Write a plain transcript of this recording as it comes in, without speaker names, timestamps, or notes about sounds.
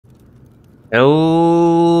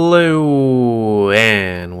Hello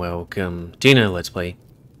and welcome to another Let's Play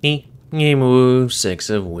GamerWolfSix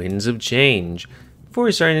of Winds of Change. Before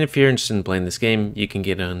we start, if you're interested in playing this game, you can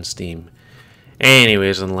get it on Steam.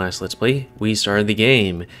 Anyways, on the last Let's Play, we started the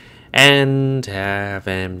game and have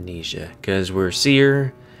amnesia because we're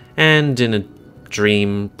seer and in a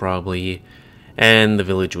dream probably, and the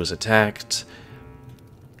village was attacked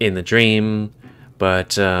in the dream, but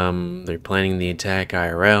they're planning the attack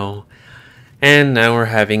IRL. And now we're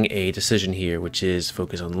having a decision here, which is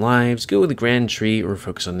focus on lives, go with the grand tree, or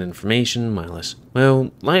focus on information, Mylus.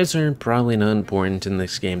 Well, lives are probably not important in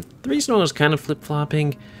this game. The reason I was kind of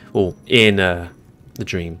flip-flopping, well, in the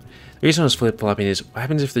dream, the reason I was flip-flopping is what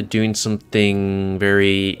happens if they're doing something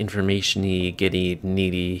very information-y, getty,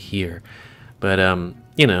 needy here. But,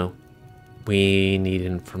 you know, we need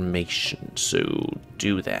information, so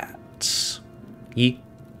do that. Yeet.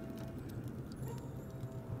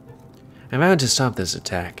 I vowed to stop this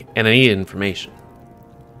attack, and I needed information.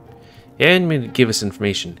 He hadn't meant to give us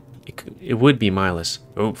information. It would be Mylus,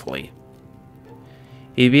 hopefully.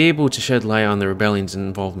 He'd be able to shed light on the rebellion's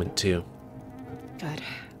involvement too. Good.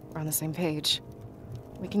 We're on the same page.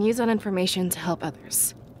 We can use that information to help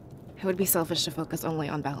others. It would be selfish to focus only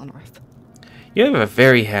on Valinor. You have a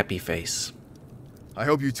very happy face. I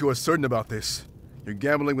hope you two are certain about this. You're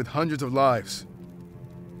gambling with hundreds of lives.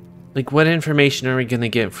 Like, what information are we gonna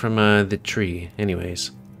get from the tree,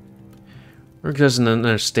 anyways? Ulric doesn't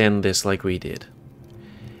understand this like we did.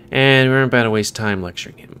 And we're about to waste time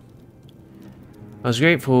lecturing him. I was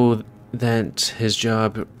grateful that his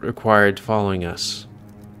job required following us.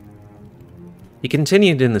 He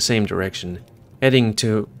continued in the same direction, heading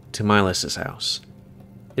to Mylus's house.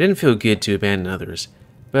 It didn't feel good to abandon others,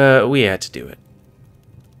 but we had to do it.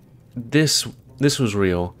 This was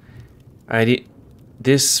real.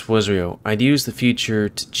 This was real. I'd use the future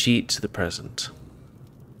to cheat the present.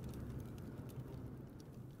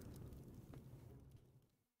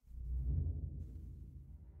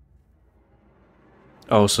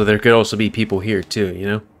 Oh, so there could also be people here too, you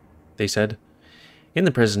know? They said. In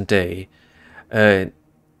the present day, Damek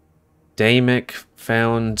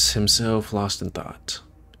found himself lost in thought.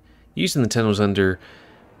 Using the tunnels under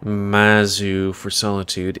Mazu for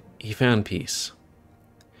solitude, he found peace.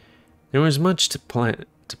 There was much to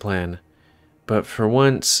plan, but for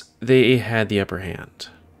once, they had the upper hand.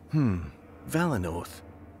 Valinor,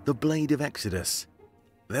 the Blade of Exodus.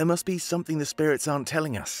 There must be something the spirits aren't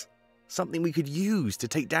telling us. Something we could use to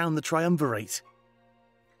take down the Triumvirate.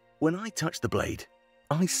 When I touched the blade,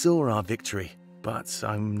 I saw our victory, but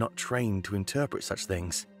I'm not trained to interpret such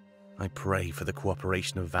things. I pray for the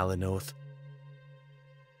cooperation of Valinor.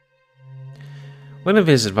 One of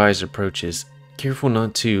his advisors approaches, careful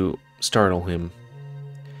not to startle him.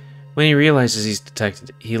 When he realizes he's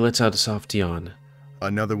detected, he lets out a soft yawn.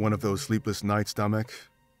 Another one of those sleepless nights, Damek?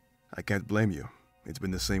 I can't blame you. It's been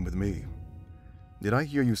the same with me. Did I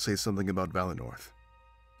hear you say something about Valinor?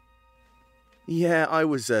 Yeah, I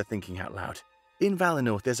was thinking out loud. In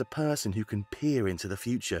Valinor, there's a person who can peer into the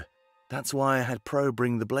future. That's why I had Pro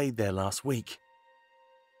bring the blade there last week.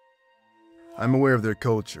 I'm aware of their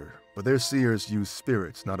culture, but their seers use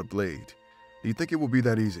spirits, not a blade. Do you think it will be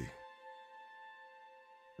that easy?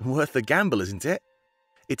 Worth the gamble, isn't it?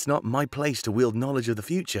 It's not my place to wield knowledge of the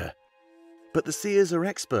future. But the seers are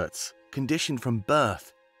experts, conditioned from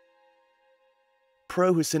birth.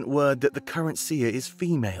 Pro has sent word that the current seer is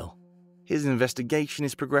female. His investigation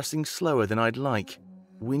is progressing slower than I'd like.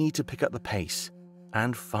 We need to pick up the pace,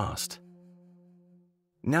 and fast.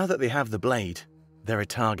 Now that they have the blade, they're a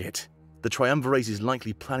target. The Triumvirate is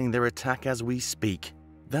likely planning their attack as we speak.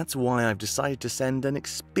 That's why I've decided to send an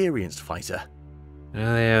experienced fighter.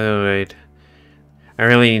 Yeah, wait. I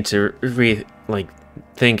really need to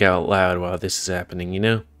think out loud while this is happening, you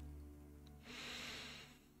know?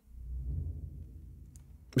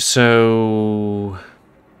 So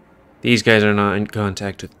these guys are not in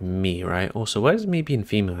contact with me, right? Also, why does me being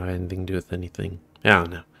female have anything to do with anything? I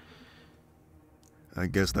don't know. I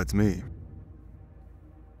guess that's me.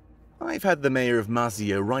 I've had the mayor of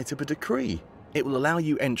Mazio write up a decree. It will allow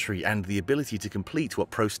you entry and the ability to complete what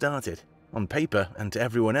Pro started. On paper, and to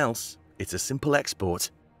everyone else, it's a simple export.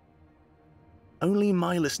 Only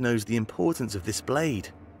Mylus knows the importance of this blade.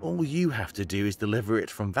 All you have to do is deliver it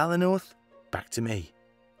from Valinor back to me.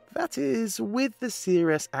 That is, with the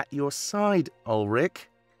Seeress at your side, Ulric.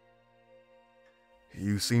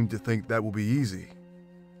 You seem to think that will be easy.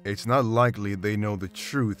 It's not likely they know the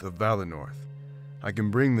truth of Valinor. I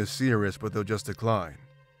can bring the Seeress, but they'll just decline.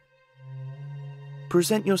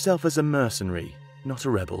 Present yourself as a mercenary, not a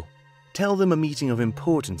rebel. Tell them a meeting of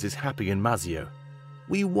importance is happening in Mazio.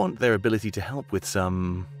 We want their ability to help with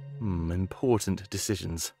some important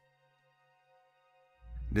decisions.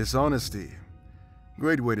 Dishonesty.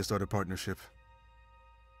 Great way to start a partnership.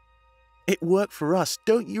 It worked for us,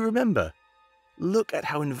 don't you remember? Look at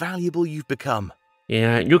how invaluable you've become.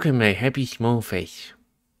 Yeah, look at my happy small face.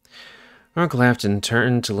 Ulric laughed and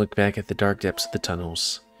turned to look back at the dark depths of the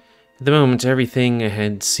tunnels. At the moment, everything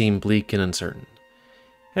ahead seemed bleak and uncertain.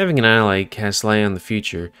 Having an ally cast light on the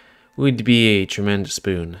future would be a tremendous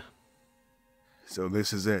boon. So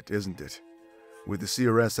this is it, isn't it? With the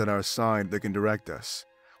CRS at our side that can direct us,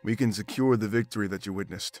 we can secure the victory that you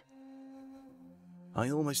witnessed. I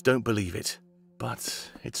almost don't believe it,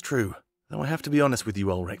 but it's true. Though I have to be honest with you,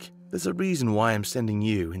 Ulric. There's a reason why I'm sending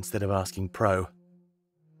you instead of asking Pro.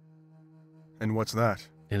 And what's that?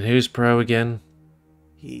 And who's Pro again?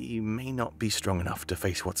 He may not be strong enough to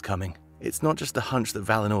face what's coming. It's not just a hunch that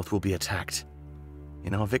Valinor will be attacked.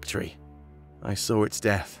 In our victory, I saw its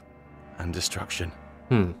death and destruction.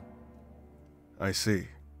 I see.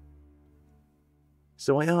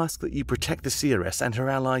 So I ask that you protect the CRS and her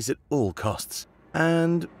allies at all costs.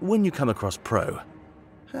 And when you come across Pro,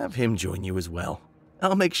 have him join you as well.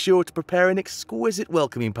 I'll make sure to prepare an exquisite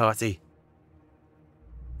welcoming party.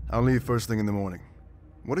 I'll leave first thing in the morning.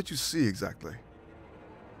 What did you see exactly?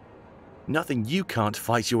 Nothing you can't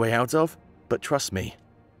fight your way out of, but trust me,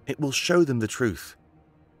 it will show them the truth.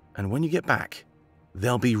 And when you get back,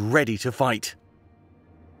 they'll be ready to fight.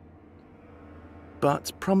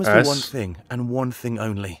 But promise me one thing, and one thing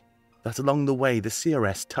only. That along the way the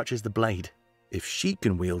CRS touches the blade. If she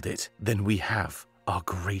can wield it, then we have our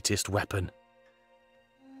greatest weapon.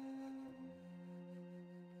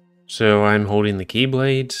 So I'm holding the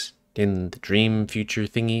Keyblade in the dream future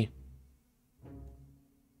thingy.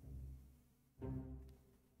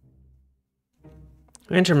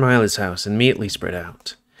 I enter Mylus' house and immediately spread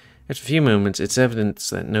out. After a few moments, it's evidence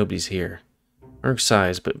that nobody's here. Ulric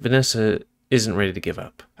sighs, but Vanessa isn't ready to give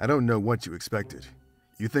up. I don't know what you expected.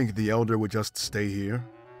 You think the Elder would just stay here?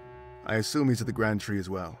 I assume he's at the Grand Tree as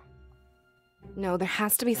well. No, there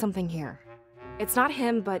has to be something here. It's not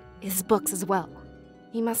him, but his books as well.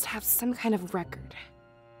 He must have some kind of record.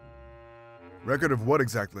 Record of what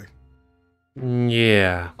exactly?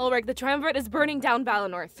 Yeah. Ulric, the Triumvirate is burning down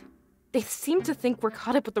Valinor. They seem to think we're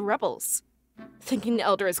caught up with the rebels. Thinking the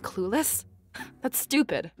Elder is clueless? That's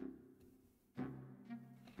stupid.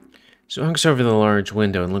 So hunks over the large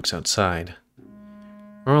window and looks outside.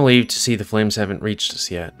 We're relieved to see the flames haven't reached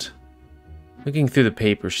us yet. Looking through the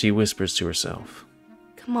paper, she whispers to herself.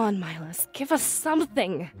 Come on, Mylus, give us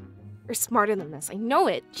something. You're smarter than this, I know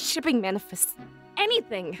it. Shipping manifests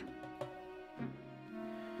anything.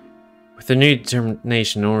 With a new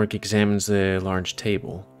determination, Ulric examines the large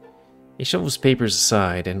table. He shovels papers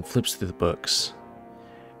aside and flips through the books.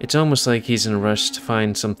 It's almost like he's in a rush to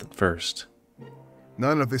find something first.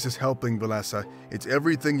 None of this is helping, Valessa. It's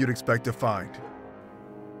everything you'd expect to find.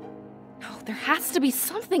 No, there has to be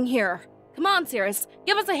something here. Come on, Cirrus,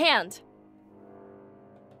 give us a hand.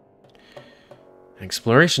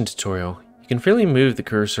 Exploration tutorial. You can freely move the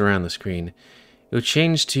cursor around the screen. It will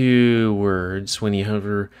change to words when you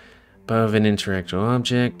hover above an interactive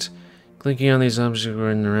object. Clicking on these objects will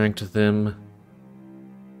interact with them.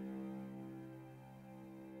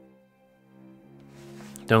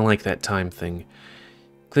 Don't like that time thing.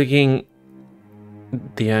 Click the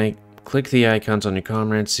icons on your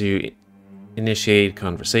comrades to initiate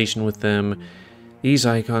conversation with them. These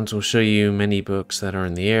icons will show you many books that are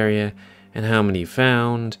in the area and how many you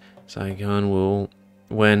found. This icon will,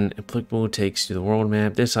 when applicable, takes you to the world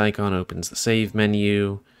map. This icon opens the save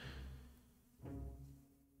menu.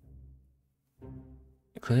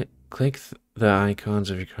 Click the icons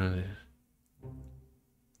of your content.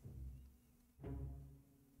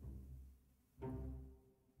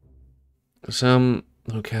 Some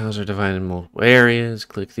locales are divided in multiple areas.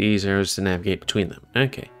 Click these arrows to navigate between them.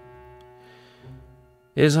 Okay.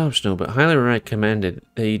 It is optional, but highly recommended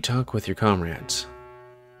that you talk with your comrades.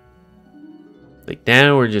 Like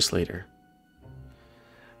now or just later.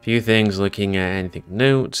 Few things looking at anything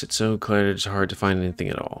notes. It's so cluttered it's hard to find anything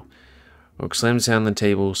at all. Ulric slams down the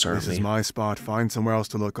table startlingly. This is my spot. Find somewhere else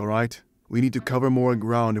to look, alright? We need to cover more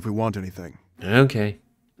ground if we want anything. Okay.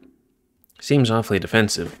 Seems awfully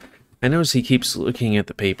defensive. I notice he keeps looking at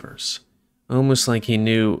the papers. Almost like he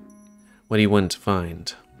knew what he wanted to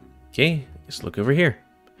find. Okay, let's look over here.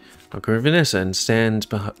 I'll go to Vanessa and stand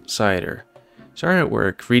beside her. Start at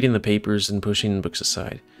work, reading the papers and pushing the books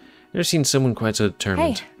aside. Never seen someone quite so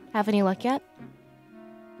determined. Hey, have any luck yet?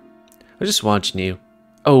 I'm just watching you.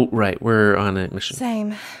 Oh, right, we're on a mission.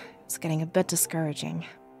 Same. It's getting a bit discouraging.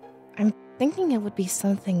 I'm thinking it would be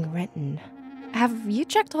something written. Have you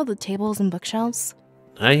checked all the tables and bookshelves?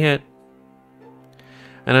 Not yet.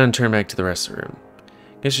 And I turned back to the rest of the room.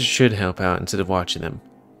 Guess I should help out instead of watching them.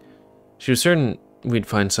 She was certain we'd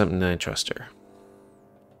find something and I trust her.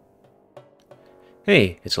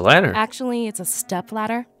 Hey, it's a ladder. Actually, it's a step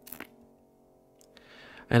ladder.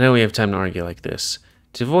 I know we have time to argue like this.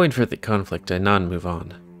 To avoid further conflict, I nod and move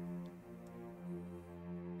on.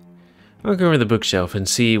 I'll go over the bookshelf and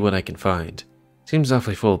see what I can find. Seems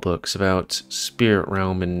awfully full of books about Spirit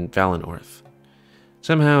Realm and Valinor.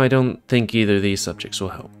 Somehow I don't think either of these subjects will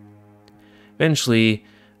help. Eventually,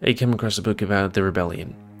 I come across a book about the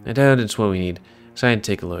rebellion. I doubt it's what we need, so I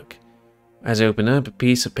take a look. As I open up, a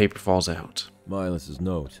piece of paper falls out. Mylus's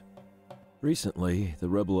note. Recently, the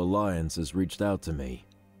Rebel Alliance has reached out to me.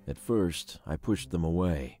 At first, I pushed them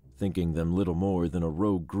away, thinking them little more than a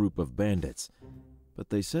rogue group of bandits. But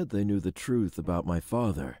they said they knew the truth about my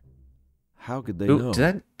father. How could they know?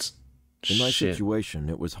 In my situation,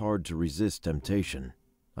 it was hard to resist temptation.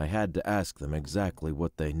 I had to ask them exactly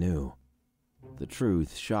what they knew. The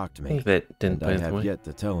truth shocked me, and I have yet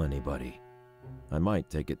to tell anybody. I might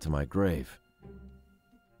take it to my grave.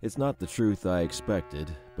 It's not the truth I expected,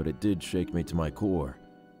 but it did shake me to my core.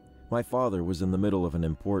 My father was in the middle of an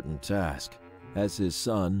important task. As his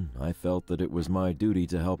son, I felt that it was my duty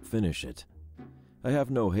to help finish it. I have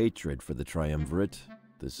no hatred for the Triumvirate.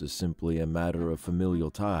 This is simply a matter of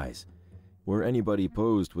familial ties. Were anybody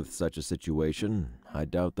posed with such a situation, I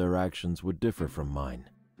doubt their actions would differ from mine.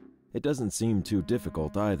 It doesn't seem too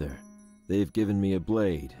difficult either. They've given me a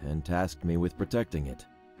blade and tasked me with protecting it.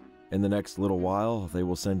 In the next little while, they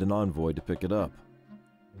will send an envoy to pick it up.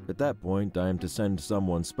 At that point, I am to send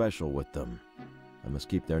someone special with them. I must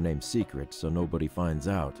keep their name secret so nobody finds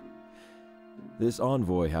out. This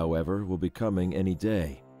envoy, however, will be coming any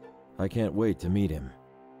day. I can't wait to meet him.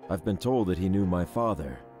 I've been told that he knew my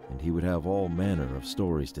father, and he would have all manner of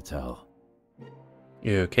stories to tell.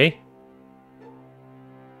 You okay?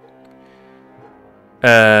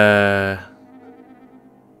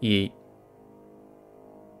 Yeet.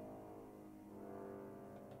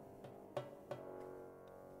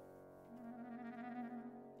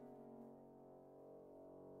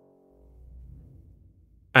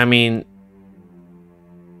 I mean...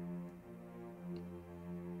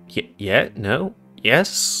 Yeah, no,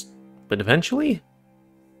 yes, but eventually?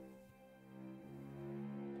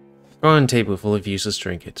 On a table full of useless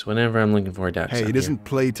trinkets. Whenever I'm looking for a duck. Hey, it isn't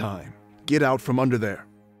playtime. Get out from under there.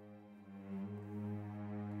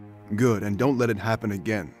 Good, and don't let it happen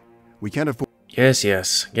again. We can't afford... Yes.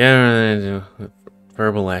 Yeah,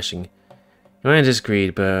 verbal lashing. You might have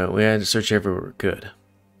disagreed, but we had to search everywhere. Good.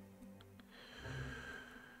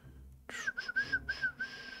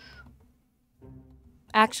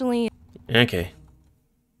 Actually... Okay.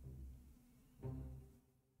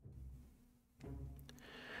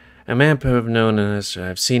 A map of known as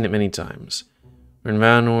I've seen it many times. We're in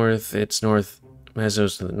Valinor, it's north,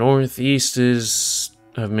 Mezzo's to the north, east is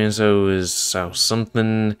of Mezzo is south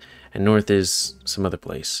something, and north is some other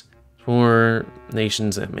place. 4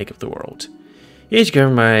 nations that make up the world, each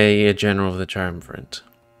governed by a general of the Triumvirate.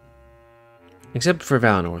 Except for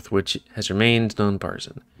Valinor, which has remained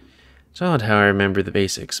nonpartisan. It's odd how I remember the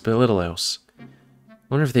basics, but little else.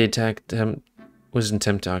 Wonder if the attack was an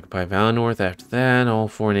attempt to occupy Valinor. After that, all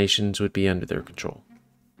 4 nations would be under their control.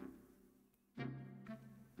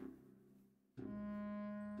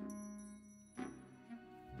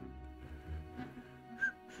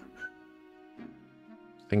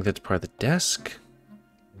 I think that's part of the desk.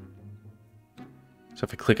 So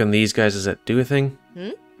if I click on these guys, does that do a thing?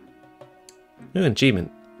 Ooh,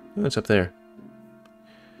 achievement. Oh, what's up there?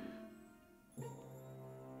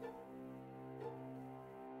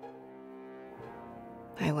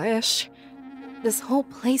 I wish. This whole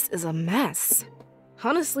place is a mess.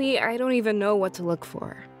 Honestly, I don't even know what to look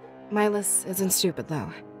for. Mylus isn't stupid,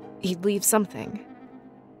 though. He'd leave something.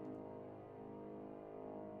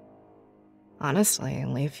 Honestly,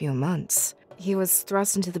 only a few months. He was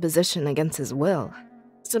thrust into the position against his will.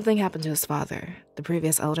 Something happened to his father, the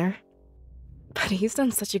previous elder. But he's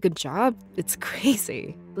done such a good job, it's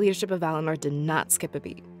crazy. The leadership of Valinor did not skip a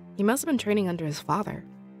beat. He must have been training under his father.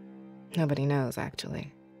 Nobody knows,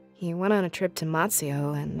 actually. He went on a trip to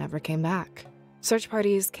Mazzio and never came back. Search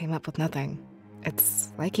parties came up with nothing.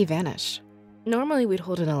 It's like he vanished. Normally we'd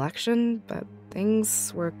hold an election, but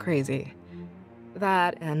things were crazy.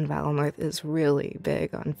 That and Valinor is really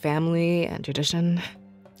big on family and tradition.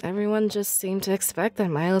 Everyone just seemed to expect that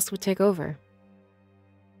Mylus would take over.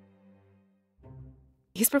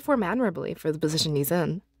 He's performed admirably for the position he's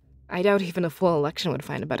in. I doubt even a full election would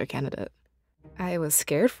find a better candidate. I was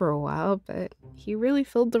scared for a while, but he really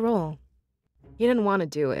filled the role. He didn't want to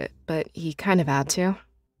do it, but he kind of had to. It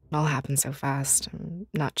all happened so fast. I'm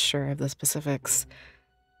not sure of the specifics.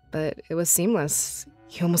 But it was seamless.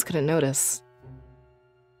 You almost couldn't notice.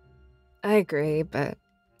 I agree, but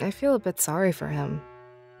I feel a bit sorry for him.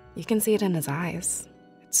 You can see it in his eyes.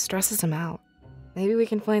 It stresses him out. Maybe we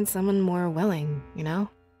can find someone more willing, you know?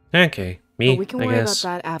 Okay, me, But we can I worry guess.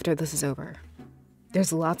 about that after this is over.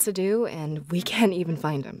 There's lots to do, and we can't even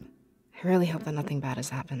find him. I really hope that nothing bad has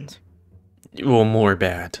happened. Well, more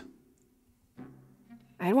bad.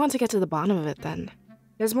 I'd want to get to the bottom of it then.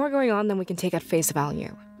 There's more going on than we can take at face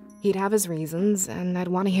value. He'd have his reasons, and I'd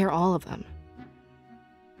want to hear all of them.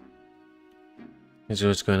 Is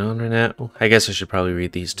what's going on right now? I guess I should probably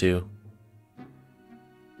read these too.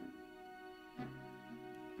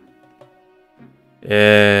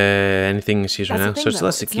 Anything he's right That's now? the So thing, it's though.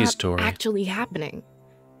 less It's accusatory. not actually happening.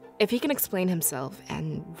 If he can explain himself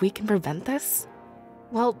and we can prevent this,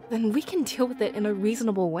 well, then we can deal with it in a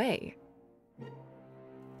reasonable way.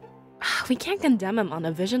 We can't condemn him on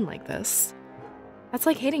a vision like this. That's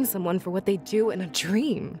like hating someone for what they do in a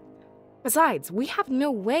dream. Besides, we have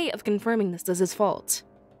no way of confirming this is his fault.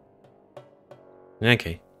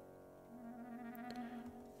 Okay.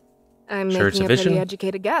 I'm Sure it's making a a pretty vision?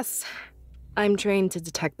 educated guess. I'm trained to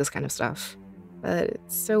detect this kind of stuff. But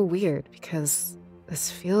it's so weird because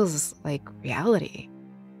this feels like reality.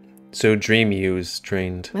 So Dream You is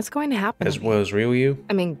trained What's going to happen as to me? well as Real You?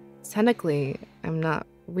 I mean, technically, I'm not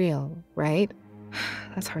real, right?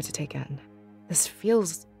 That's hard to take in. This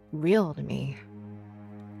feels real to me.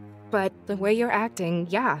 But the way you're acting,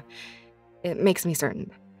 yeah, it makes me certain.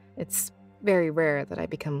 It's very rare that I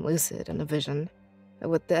become lucid in a vision. But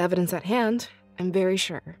with the evidence at hand, I'm very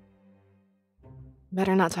sure.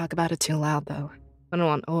 Better not talk about it too loud, though. I don't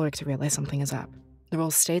want Ulric to realize something is up. The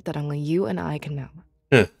rules state that only you and I can know.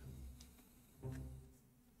 Huh.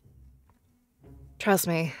 Trust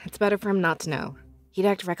me, it's better for him not to know. He'd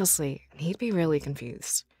act recklessly, and he'd be really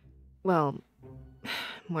confused. Well,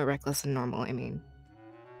 more reckless than normal, I mean.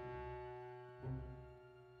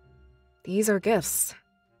 These are gifts,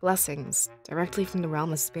 blessings, directly from the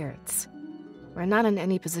realm of spirits. We're not in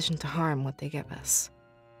any position to harm what they give us.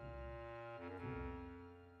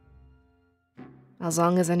 As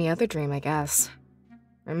long as any other dream, I guess.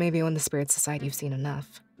 Or maybe when the spirits decide you've seen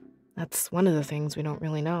enough. That's one of the things we don't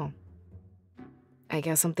really know. I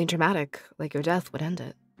guess something traumatic, like your death, would end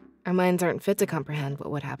it. Our minds aren't fit to comprehend what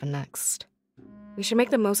would happen next. We should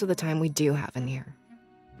make the most of the time we do have in here.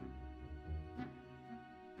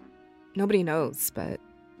 Nobody knows, but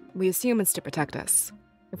we assume it's to protect us.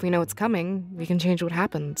 If we know it's coming, we can change what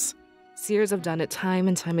happens. Seers have done it time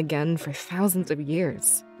and time again for thousands of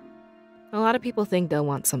years. A lot of people think they'll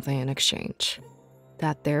want something in exchange.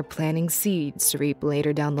 That they're planting seeds to reap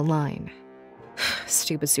later down the line.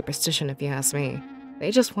 Stupid superstition if you ask me. They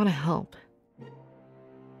just want to help.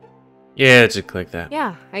 Yeah, it's a click that.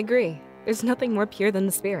 Yeah, I agree. There's nothing more pure than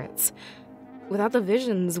the spirits. Without the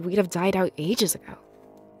visions, we'd have died out ages ago.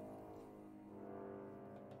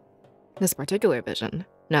 This particular vision,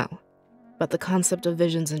 no. But the concept of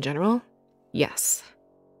visions in general, yes.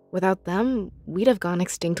 Without them, we'd have gone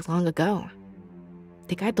extinct long ago.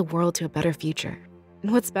 They guide the world to a better future.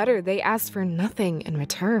 And what's better, they ask for nothing in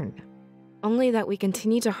return. Only that we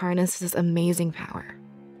continue to harness this amazing power.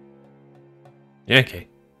 Yeah, okay.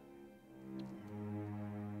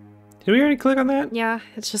 Did we already click on that? Yeah,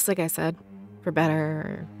 it's just like I said. For better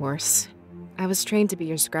or worse. I was trained to be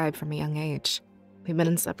your scribe from a young age. We've been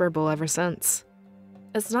inseparable ever since.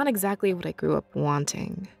 It's not exactly what I grew up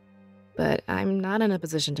wanting. But I'm not in a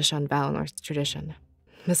position to shun Valinor's tradition.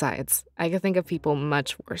 Besides, I could think of people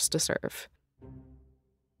much worse to serve.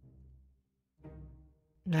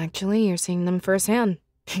 Actually, you're seeing them firsthand.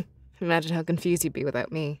 Imagine how confused you'd be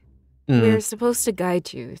without me. We're supposed to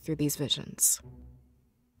guide you through these visions.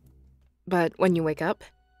 But when you wake up,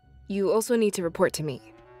 you also need to report to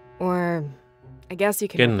me. Or, I guess you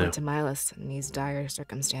can Good to report know. to Mylus in these dire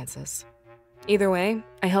circumstances. Either way,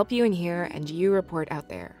 I help you in here and you report out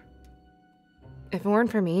there. If it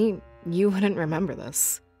weren't for me, you wouldn't remember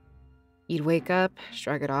this. You'd wake up,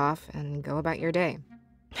 shrug it off, and go about your day.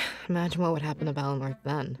 Imagine what would happen to Valinor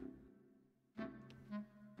then.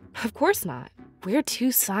 Of course not. We're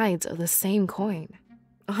two sides of the same coin.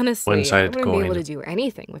 Honestly, I One-sided wouldn't be able coin. to do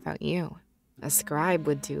anything without you. A scribe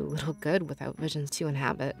would do little good without visions to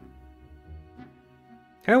inhabit.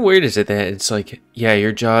 How weird is it that it's like, yeah,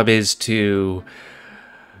 your job is to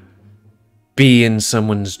be in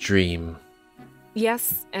someone's dream.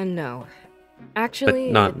 Yes and no. Actually,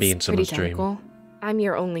 But not it's be in pretty someone's dream. technical. I'm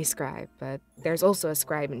your only scribe, but there's also a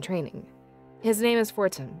scribe in training. His name is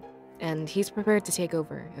Fortin, and he's prepared to take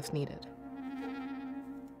over if needed.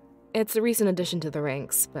 It's a recent addition to the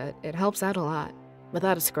ranks, but it helps out a lot.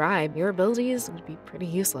 Without a scribe, your abilities would be pretty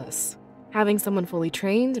useless. Having someone fully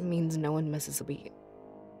trained means no one misses a beat.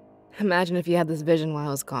 Imagine if you had this vision while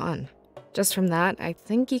I was gone. Just from that, I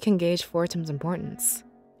think you can gauge Fortum's importance.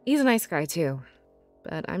 He's a nice guy too,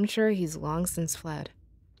 but I'm sure he's long since fled.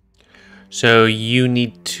 So you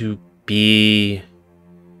need to be...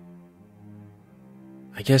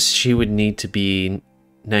 I guess she would need to be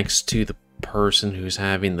next to the person who's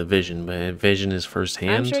having the vision, but vision is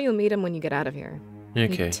firsthand? I'm sure you'll meet him when you get out of here.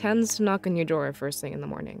 Okay. He tends to knock on your door first thing in the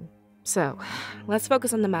morning. So, let's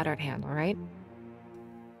focus on the matter at hand, alright?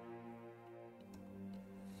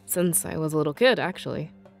 Since I was a little kid,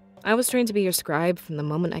 actually. I was trained to be your scribe from the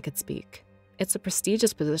moment I could speak. It's a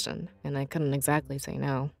prestigious position, and I couldn't exactly say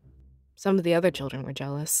no. Some of the other children were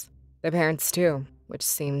jealous. Their parents too, which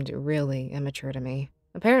seemed really immature to me.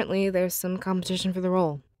 Apparently, there's some competition for the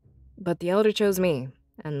role. But the elder chose me,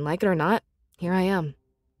 and like it or not, here I am.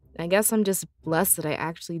 I guess I'm just blessed that I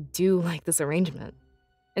actually do like this arrangement.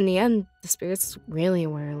 In the end, the spirits really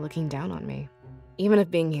were looking down on me. Even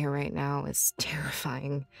if being here right now is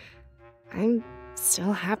terrifying, I'm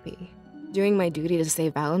still happy. Doing my duty to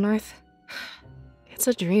save Valinor, it's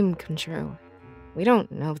a dream come true. We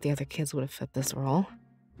don't know if the other kids would have fit this role.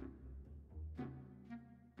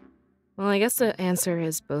 Well, I guess the answer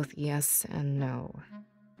is both yes and no.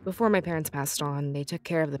 Before my parents passed on, they took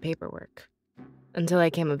care of the paperwork. Until I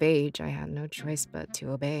came of age, I had no choice but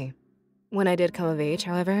to obey. When I did come of age,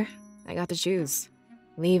 however, I got to choose.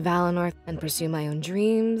 Leave Valinor and pursue my own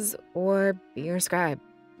dreams, or be your scribe.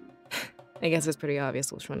 I guess it's pretty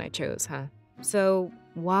obvious which one I chose, huh? So,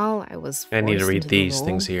 while I was forced I need to read into the these role,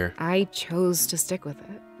 things here. I chose to stick with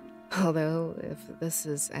it. Although, if this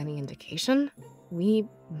is any indication, we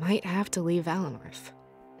might have to leave Valinor.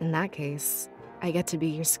 In that case, I get to be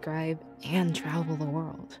your scribe and travel the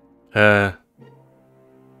world.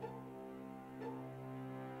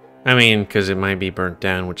 I mean, because it might be burnt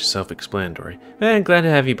down, which is self-explanatory. I'm glad to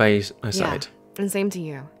have you by my side. Yeah, and same to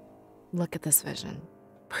you. Look at this vision.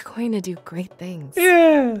 We're going to do great things.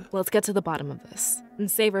 Yeah! Let's get to the bottom of this and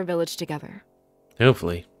save our village together.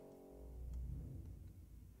 Hopefully.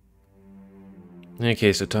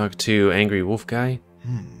 Okay, so talk to Angry Wolf Guy.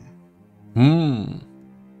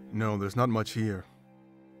 No, there's not much here.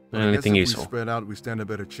 But Anything I guess useful. if we spread out, we stand a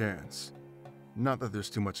better chance. Not that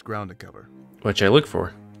there's too much ground to cover. What should I look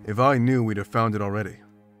for? If I knew, we'd have found it already.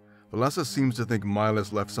 Valessa seems to think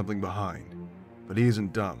Mylus left something behind, but he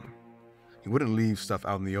isn't dumb. He wouldn't leave stuff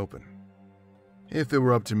out in the open. If it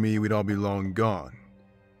were up to me, we'd all be long gone.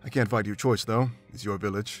 I can't fight your choice, though. It's your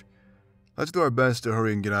village. Let's do our best to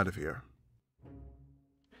hurry and get out of here.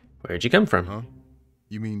 Where'd you come from? Huh?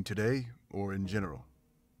 You mean today, or in general?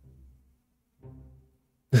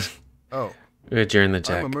 Oh. During the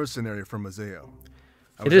attack. I'm a mercenary from Mazeo.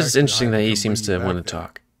 It is interesting that he seems to want to there.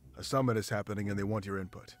 talk. A summit is happening and they want your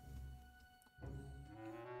input.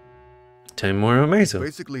 Tell me more about It's Mesa.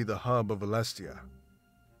 basically the hub of Alestia.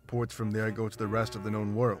 Ports from there go to the rest of the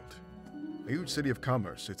known world. A huge city of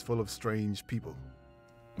commerce, it's full of strange people.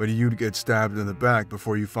 But you'd get stabbed in the back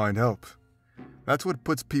before you find help. That's what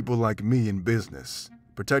puts people like me in business.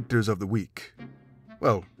 Protectors of the weak.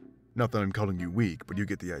 Well, not that I'm calling you weak, but you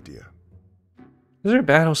get the idea. Is there a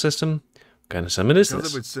battle system? What kind of summit is Because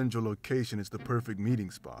this? of its central location, it's the perfect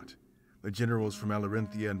meeting spot. The generals from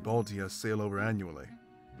Alarinthia and Baltia sail over annually.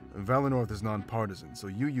 Valinor is non-partisan, so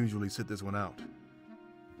you usually sit this one out.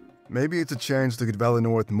 Maybe it's a chance to get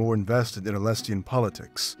Valinor more invested in Alestian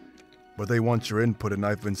politics, but they want your input and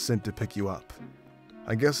I've been sent to pick you up.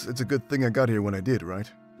 I guess it's a good thing I got here when I did,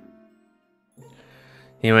 right?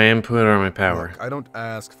 Need my input or my power? Look, I don't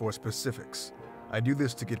ask for specifics. I do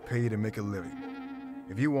this to get paid and make a living.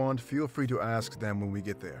 If you want, feel free to ask them when we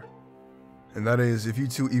get there. And that is, if you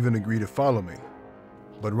two even agree to follow me.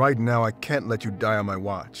 But right now, I can't let you die on my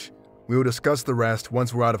watch. We will discuss the rest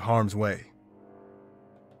once we're out of harm's way.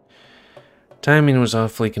 Timing was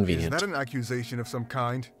awfully convenient. Is that an accusation of some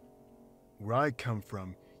kind? Where I come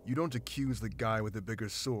from, you don't accuse the guy with the bigger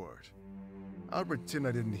sword. I'll pretend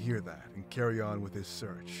I didn't hear that and carry on with his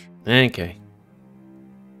search. Okay.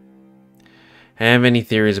 Have any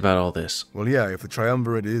theories about all this? Well, yeah, if the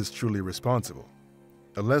Triumvirate is truly responsible.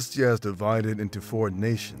 Alestia is divided into 4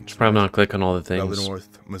 nations. Should probably not click on all the things. Valinor,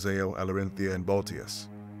 Mazeo, Alarinthia, and Baltius.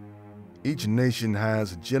 Each nation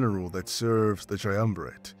has a general that serves the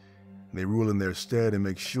Triumvirate. They rule in their stead and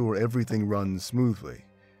make sure everything runs smoothly.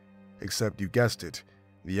 Except, you guessed it,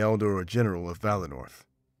 the Elder or General of Valinor.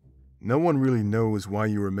 No one really knows why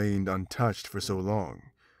you remained untouched for so long,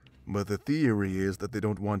 but the theory is that they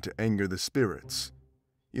don't want to anger the spirits.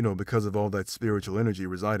 You know, because of all that spiritual energy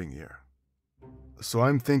residing here. So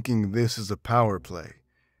I'm thinking this is a power play.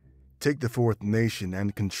 Take the fourth nation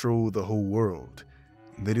and control the whole world.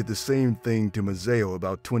 They did the same thing to Mazeo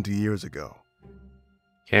about 20 years ago.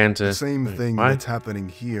 The same thing that's happening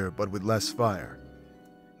here, but with less fire.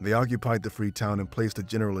 They occupied the free town and placed a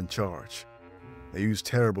general in charge. They used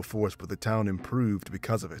terrible force, but the town improved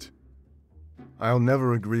because of it. I'll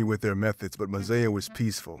never agree with their methods, but Mazeo is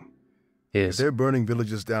peaceful. Yes. If they're burning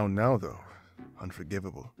villages down now, though,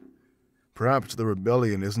 unforgivable. Perhaps the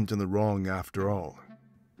rebellion isn't in the wrong after all.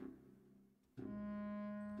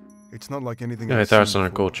 It's not like anything I I've thought it's seen on our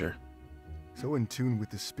before. culture. So in tune with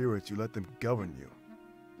the spirits, you let them govern you.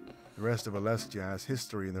 The rest of Alestia has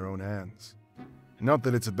history in their own hands. Not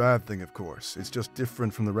that it's a bad thing, of course. It's just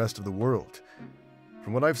different from the rest of the world.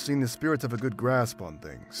 From what I've seen, the spirits have a good grasp on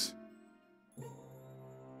things.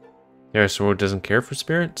 Yeah, so world doesn't care for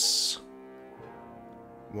spirits?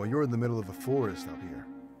 Well, you're in the middle of a forest up here.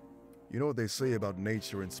 You know what they say about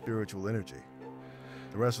nature and spiritual energy.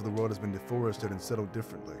 The rest of the world has been deforested and settled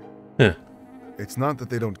differently. Huh. It's not that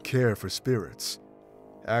they don't care for spirits.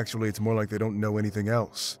 Actually, it's more like they don't know anything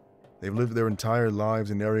else. They've lived their entire lives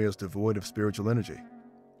in areas devoid of spiritual energy.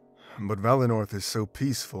 But Valenorth is so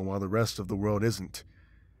peaceful while the rest of the world isn't.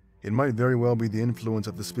 It might very well be the influence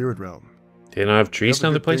of the spirit realm. They don't have trees in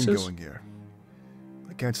Have a other good thing places? going here.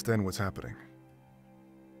 I can't stand what's happening.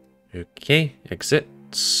 Okay, exit.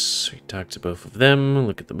 We talk to both of them.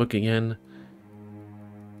 Look at the book again.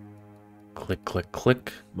 Click, click,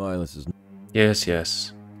 click. Mylus is... Yes,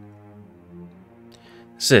 yes.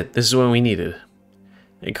 That's it. This is what we needed.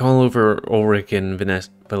 I call over Ulric and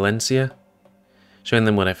Valencia, showing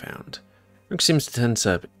them what I found. Ulric seems to tense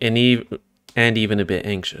up and even a bit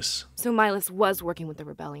anxious. So Mylus was working with the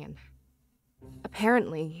rebellion.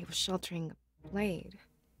 Apparently, he was sheltering a blade.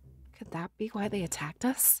 Could that be why they attacked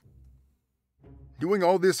us? Doing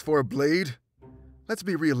all this for a blade? Let's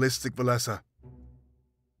be realistic, Valessa.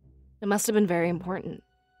 It must have been very important.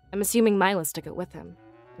 I'm assuming Mylus took it with him.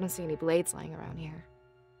 I don't see any blades lying around here.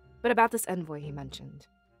 But about this envoy he mentioned,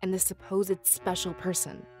 and this supposed special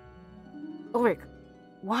person. Ulric,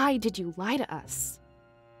 why did you lie to us?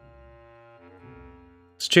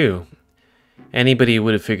 It's true. Anybody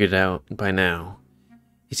would have figured it out by now.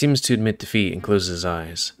 He seems to admit defeat and closes his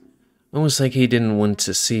eyes. Almost like he didn't want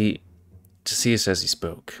to see us as he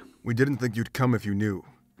spoke. We didn't think you'd come if you knew.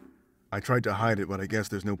 I tried to hide it, but I guess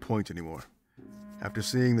there's no point anymore. After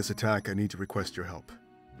seeing this attack, I need to request your help.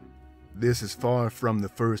 This is far from the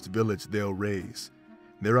first village they'll raise.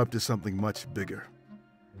 They're up to something much bigger.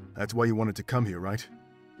 That's why you wanted to come here, right?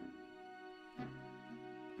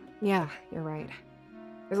 Yeah, you're right.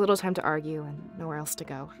 There's little time to argue and nowhere else to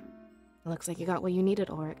go. It looks like you got what you needed,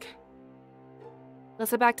 Ulric.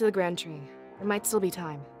 Let's head back to the Grand Tree. There might still be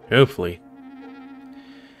time. Hopefully.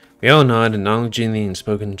 We all nod, acknowledging the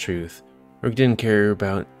unspoken truth. Ulric didn't care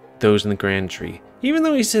about those in the Grand Tree, even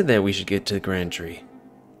though he said that we should get to the Grand Tree.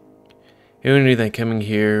 Who knew that coming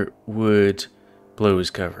here would blow his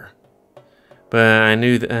cover? But I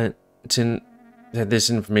knew that this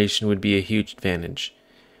information would be a huge advantage.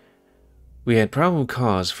 We had probable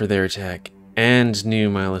cause for their attack, and knew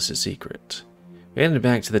Mylus' secret. We headed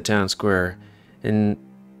back to the town square, and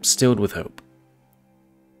stilled with hope.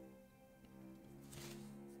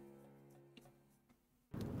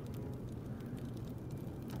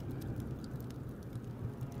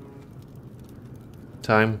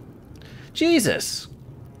 Time. Jesus!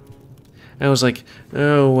 I was like,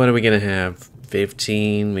 oh, what are we gonna have?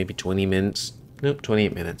 15, maybe 20 minutes? Nope,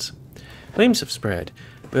 28 minutes. Flames have spread,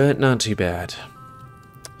 but not too bad.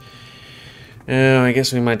 I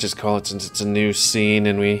guess we might just call it since it's a new scene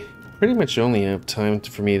and we pretty much only have time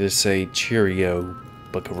for me to say cheerio,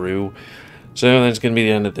 buckaroo. So that's gonna be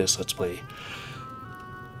the end of this Let's Play.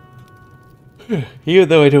 Even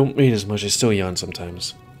though I don't read as much, I still yawn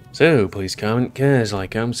sometimes. So, please comment, guys,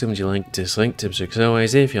 like, comment, you like, dislike, tips, tricks,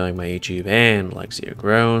 always. If you like my YouTube and like see it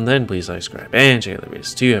grown, then please like, subscribe, and check out the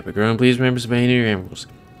videos to help it grow. Please remember to obey your animals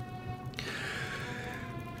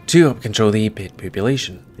to help control the pet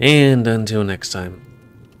population. And until next time,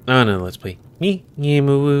 on another Let's Play, me,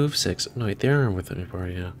 GamerWolfSix. No, wait, they are with me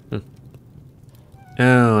party now.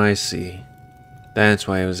 Oh, I see. That's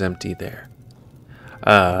why it was empty there.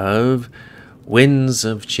 Of Winds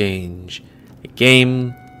of Change, a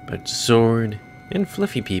game about sword and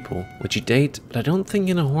fluffy people, which you date, but I don't think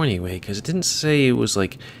in a horny way, because it didn't say it was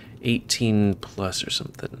like 18 plus or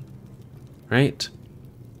something. Right?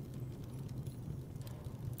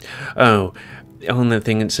 Oh, on the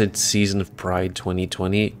thing it said Season of Pride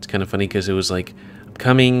 2020. It's kind of funny because it was like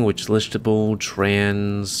upcoming, which listable,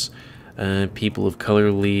 trans, People of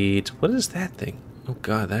color lead. What is that thing? Oh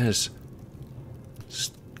god, that is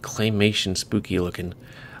claymation spooky looking.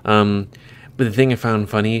 But the thing I found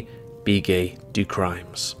funny, be gay, do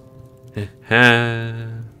crimes.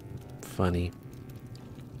 Funny.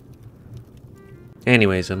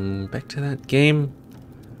 Anyways, back to that game.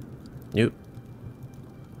 Nope.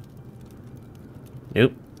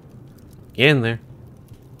 Nope. Get in there.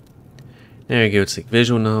 There you go. It's like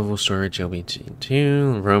visual novel, storage,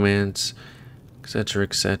 LBT2, romance, etc.,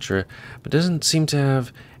 etc. But doesn't seem to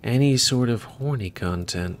have any sort of horny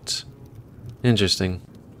content. Interesting.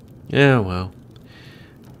 Yeah, well.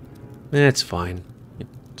 That's fine.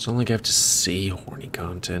 It's not like I have to see horny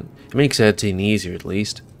content. It makes editing easier, at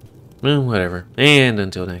least. Well, whatever. And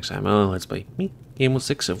until next time, let's play me,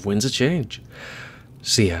 GamerWolfSix of Winds of Change.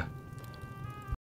 See ya.